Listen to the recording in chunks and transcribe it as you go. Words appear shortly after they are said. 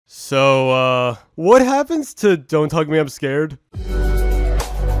So, what happens to Don't Hug Me, I'm Scared?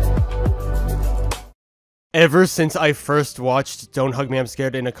 Ever since I first watched Don't Hug Me, I'm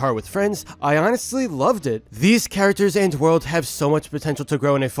Scared in a car with friends, I honestly loved it. These characters and world have so much potential to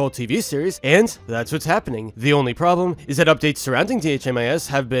grow in a full TV series, and that's what's happening. The only problem is that updates surrounding DHMIS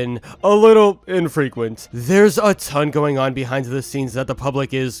have been a little infrequent. There's a ton going on behind the scenes that the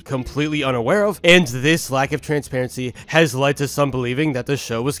public is completely unaware of, and this lack of transparency has led to some believing that the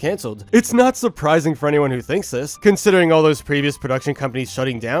show was cancelled. It's not surprising for anyone who thinks this, considering all those previous production companies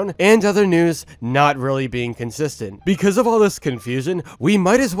shutting down, and other news not really being consistent. Because of all this confusion, we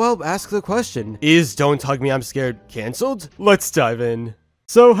might as well ask the question, is Don't Hug Me, I'm Scared cancelled? Let's dive in.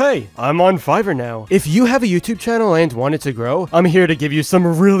 So hey, I'm on Fiverr now. If you have a YouTube channel and want it to grow, I'm here to give you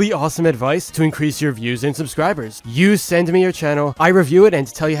some really awesome advice to increase your views and subscribers. You send me your channel, I review it and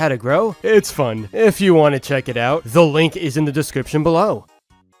tell you how to grow. It's fun. If you want to check it out, the link is in the description below.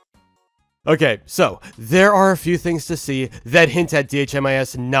 Okay, so, there are a few things to see that hint at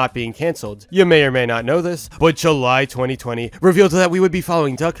DHMIS not being cancelled. You may or may not know this, but July 2020 revealed that we would be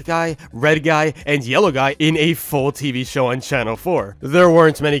following Duck Guy, Red Guy, and Yellow Guy in a full TV show on Channel 4. There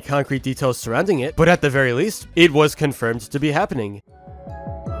weren't many concrete details surrounding it, but at the very least, it was confirmed to be happening.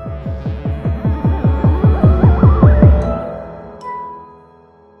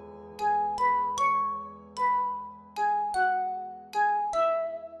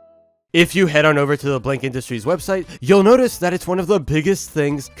 If you head on over to the Blank Industries website, you'll notice that it's one of the biggest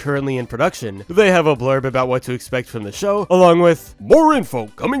things currently in production. They have a blurb about what to expect from the show, along with more info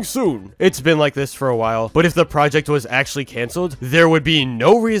coming soon. It's been like this for a while, but if the project was actually cancelled, there would be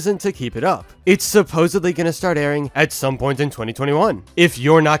no reason to keep it up. It's supposedly gonna start airing at some point in 2021. If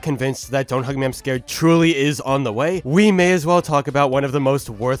you're not convinced that Don't Hug Me, I'm Scared truly is on the way, we may as well talk about one of the most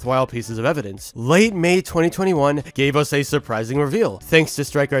worthwhile pieces of evidence. Late May 2021 gave us a surprising reveal. Thanks to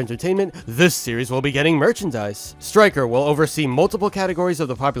Stryker Entertainment, this series will be getting merchandise. Stryker will oversee multiple categories of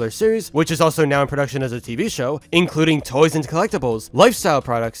the popular series, which is also now in production as a TV show, including toys and collectibles, lifestyle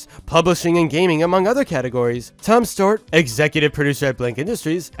products, publishing and gaming, among other categories. Tom Stewart, executive producer at Blank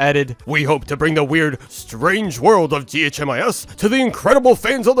Industries, added, "We hope to bring the weird, strange world of DHMIS to the incredible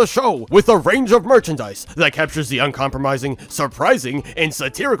fans of the show with a range of merchandise that captures the uncompromising, surprising, and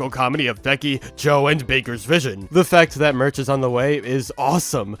satirical comedy of Becky, Joe, and Baker's vision." The fact that merch is on the way is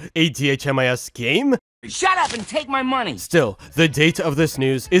awesome. A DHMIS game? Shut up and take my money! Still, the date of this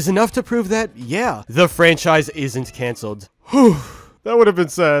news is enough to prove that, yeah, the franchise isn't cancelled. Whew. That would have been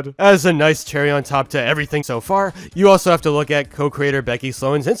sad. As a nice cherry on top to everything so far, you also have to look at co-creator Becky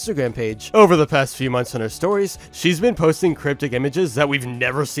Sloan's Instagram page. Over the past few months on her stories, she's been posting cryptic images that we've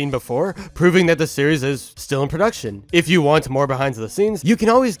never seen before, proving that the series is still in production. If you want more behind the scenes, you can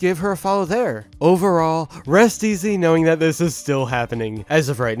always give her a follow there. Overall, rest easy knowing that this is still happening. As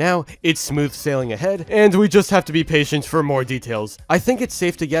of right now, it's smooth sailing ahead, and we just have to be patient for more details. I think it's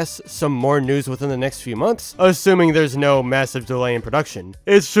safe to guess some more news within the next few months, assuming there's no massive delay in production.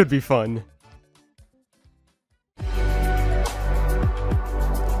 It should be fun.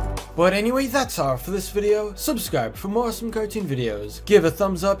 But anyway, that's all for this video. Subscribe for more awesome cartoon videos. Give a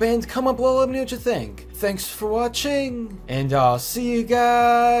thumbs up and comment below, let me know what you think. Thanks for watching, and I'll see you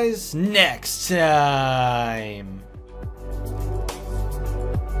guys next time.